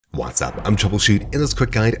What's up? I'm Troubleshoot. In this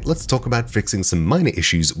quick guide, let's talk about fixing some minor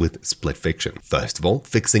issues with split fiction. First of all,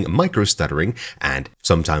 fixing micro stuttering and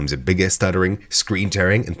sometimes a bigger stuttering, screen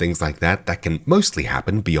tearing, and things like that can mostly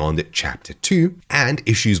happen beyond Chapter 2, and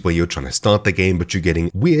issues where you're trying to start the game but you're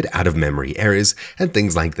getting weird out-of-memory errors and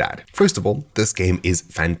things like that. First of all, this game is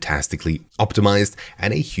fantastically optimized,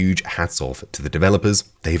 and a huge hats off to the developers.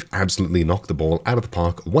 They've absolutely knocked the ball out of the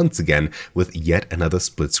park once again with yet another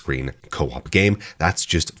split-screen co-op game that's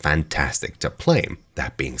just fantastic to play.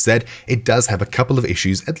 That being said, it does have a couple of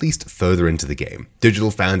issues at least further into the game. Digital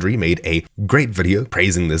Foundry made a great video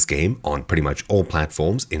praising this game on pretty much all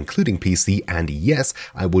platforms, including PC, and yes,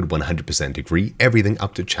 I would 100% agree, everything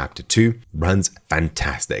up to Chapter 2 runs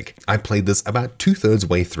fantastic. I played this about 2/3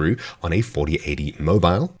 way through on a 4080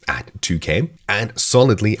 mobile at 2K, and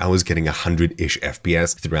solidly I was getting 100-ish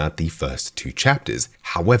FPS throughout the first two chapters.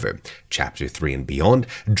 However, Chapter 3 and beyond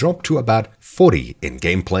dropped to about 40 in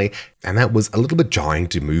gameplay, and that was a little bit jarring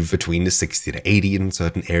to move between 60 to 80 in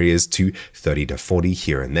certain areas to 30 to 40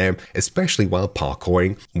 here and there, especially while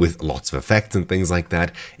parkouring with lots of effects and things like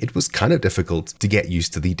that. It was kind of difficult to get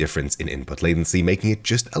used to the difference in input latency, making it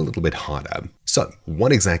just a little bit harder. So,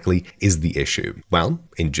 what exactly is the issue? Well,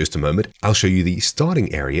 in just a moment, I'll show you the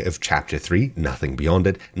starting area of Chapter 3, nothing beyond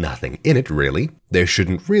it, nothing in it really. There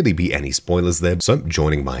shouldn't really be any spoilers there, so I'm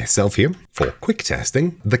joining myself here for quick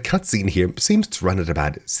testing. The cutscene here seems to run at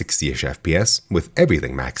about 60-ish FPS with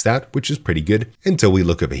everything maxed out, which is pretty good, until we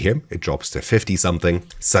look over here, it drops to 50 something.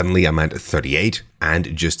 Suddenly I'm at 38,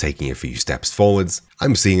 and just taking a few steps forwards,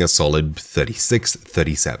 I'm seeing a solid 36,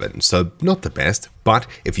 37, so not the best. But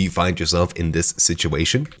if you find yourself in this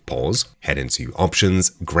situation, pause, head into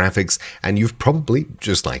options, graphics, and you've probably,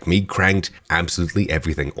 just like me, cranked absolutely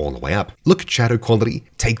everything all the way up. Look at shadow quality,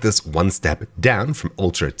 take this one step down from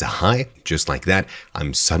ultra to high, just like that,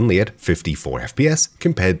 I'm suddenly at 54 FPS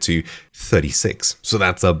compared to 36. So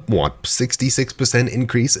that's a, 66%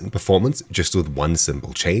 increase in performance just with one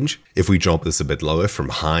simple change. If we drop this a bit lower from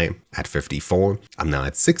high at 54, I'm now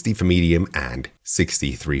at 60 for medium and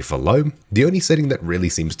 63 for low. The only setting that really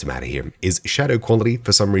seems to matter here is shadow quality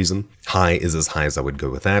for some reason. High is as high as I would go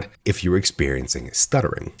with that if you're experiencing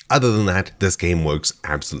stuttering. Other than that, this game works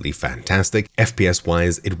absolutely fantastic. FPS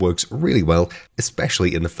wise, it works really well,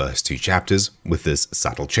 especially in the first two chapters. With this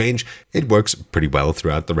subtle change, it works pretty well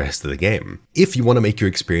throughout the rest of the game. If you want to make your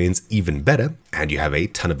experience even better, and you have a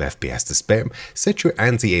ton of FPS to spare, set your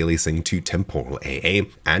anti-aliasing to temporal AA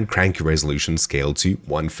and crank your resolution scale to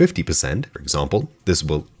 150%, for example. This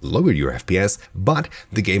will lower your FPS, but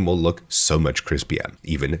the game will look so much crispier,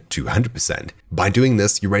 even 200%. By doing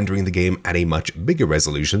this, you're rendering the game at a much bigger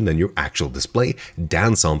resolution than your actual display,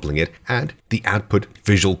 downsampling it, and the output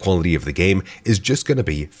visual quality of the game is just going to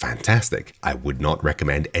be fantastic. I would not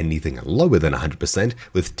recommend anything lower than 100%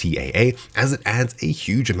 with TAA, as it adds a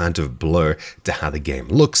huge amount of blur to how the game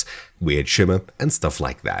looks, weird shimmer, and stuff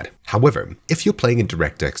like that. However, if you're playing in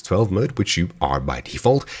DirectX 12 mode, which you are by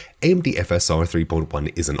default, AMD FSR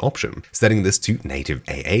 3.1 is an option. Setting this to native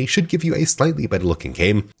AA should give you a slightly better looking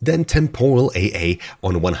game than temporal AA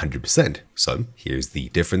on 100%. So here's the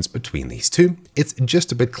difference between these two. It's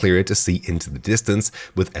just a bit clearer to see into the distance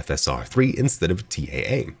with FSR 3 instead of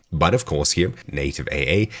TAA. But of course here, native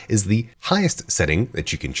AA is the highest setting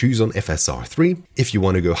that you can choose on FSR 3. If you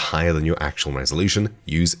want to go higher than your actual resolution,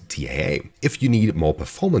 use TAA. If you need more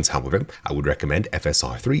performance, however, I would recommend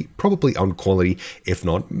FSR 3, probably on quality, if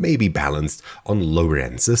not maybe balanced on lower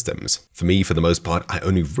end systems. For me, for the most part, I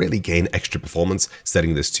only really gain extra performance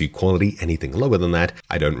setting this to quality. Anything lower than that,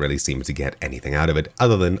 I don't really seem to get anything out of it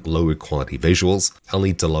other than lower quality visuals. I'll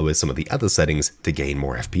need to lower some of the other settings to gain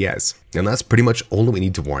more FPS. And that's pretty much all that we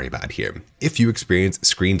need to worry about here. If you experience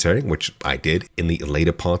screen tearing, which I did in the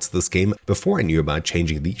later parts of this game before I knew about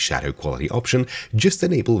changing the shadow quality option, just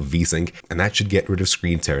enable VSync and that should get rid of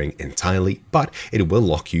screen tearing entirely, but it will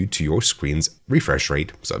lock you to your screen's refresh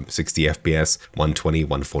rate, so 60 FPS, 120,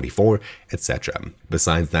 144, etc.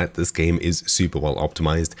 Besides that, this game is super well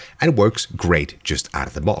optimized and works great just out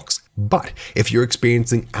of the box. But if you're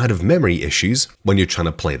experiencing out-of-memory issues when you're trying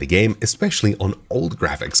to play the game, especially on old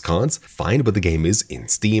graphics cards, find where the game is in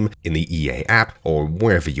Steam, in the EA app, or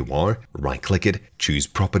wherever you are, right-click it, choose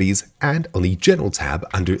Properties, and on the General tab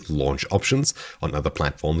under Launch Options, on other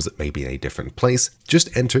platforms that may be in a different place,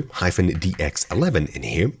 just enter -DX11 in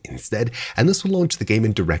here instead, and this will launch the game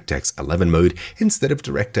in DirectX 11 mode instead of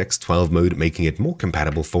DirectX 12 mode, making it more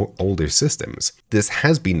compatible for older systems. This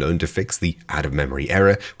has been known to fix the out-of-memory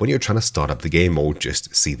error when you're trying to start up the game or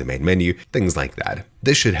just see the main menu, things like that.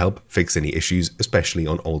 This should help fix any issues, especially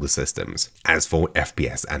on older systems. As for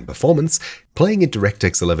FPS and performance, playing in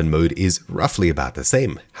DirectX 11 mode is roughly about the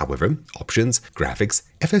same. However, options, graphics,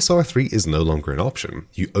 FSR 3 is no longer an option.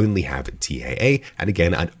 You only have TAA, and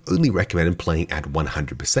again, I'd only recommend playing at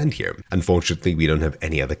 100% here. Unfortunately, we don't have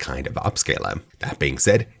any other kind of upscaler. That being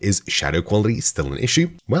said, is shadow quality still an issue?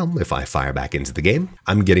 Well, if I fire back into the game,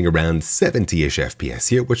 I'm getting around 70-ish FPS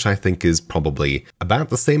here, which I think is probably about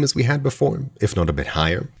the same as we had before, if not a bit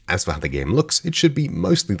higher. As for how the game looks, it should be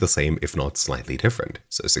mostly the same, if not slightly different.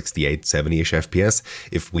 So 68, 70-ish FPS.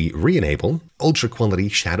 If we re-enable ultra quality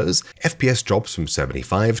shadows, FPS drops from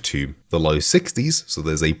 75 to the low 60s, so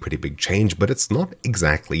there's a pretty big change, but it's not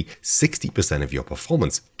exactly 60% of your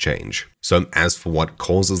performance change. So as for what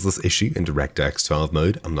causes this issue in DirectX 12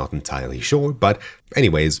 mode, I'm not entirely sure, but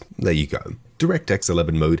anyways, there you go. DirectX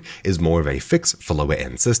 11 mode is more of a fix for lower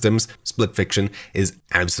end systems. Split fiction is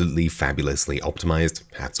absolutely fabulously optimized.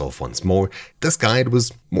 Hats off once more. This guide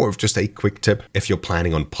was more of just a quick tip. If you're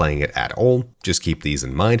planning on playing it at all, just keep these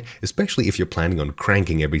in mind, especially if you're planning on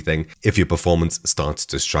cranking everything. If your performance starts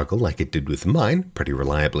to struggle like it did with mine, pretty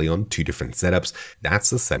reliably on 2 different setups,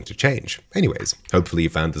 that's a sign to change. Anyways, hopefully you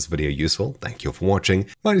found this video useful. Thank you for watching.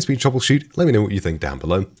 My name's been Troubleshoot. Let me know what you think down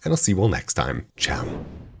below, and I'll see you all next time. Ciao.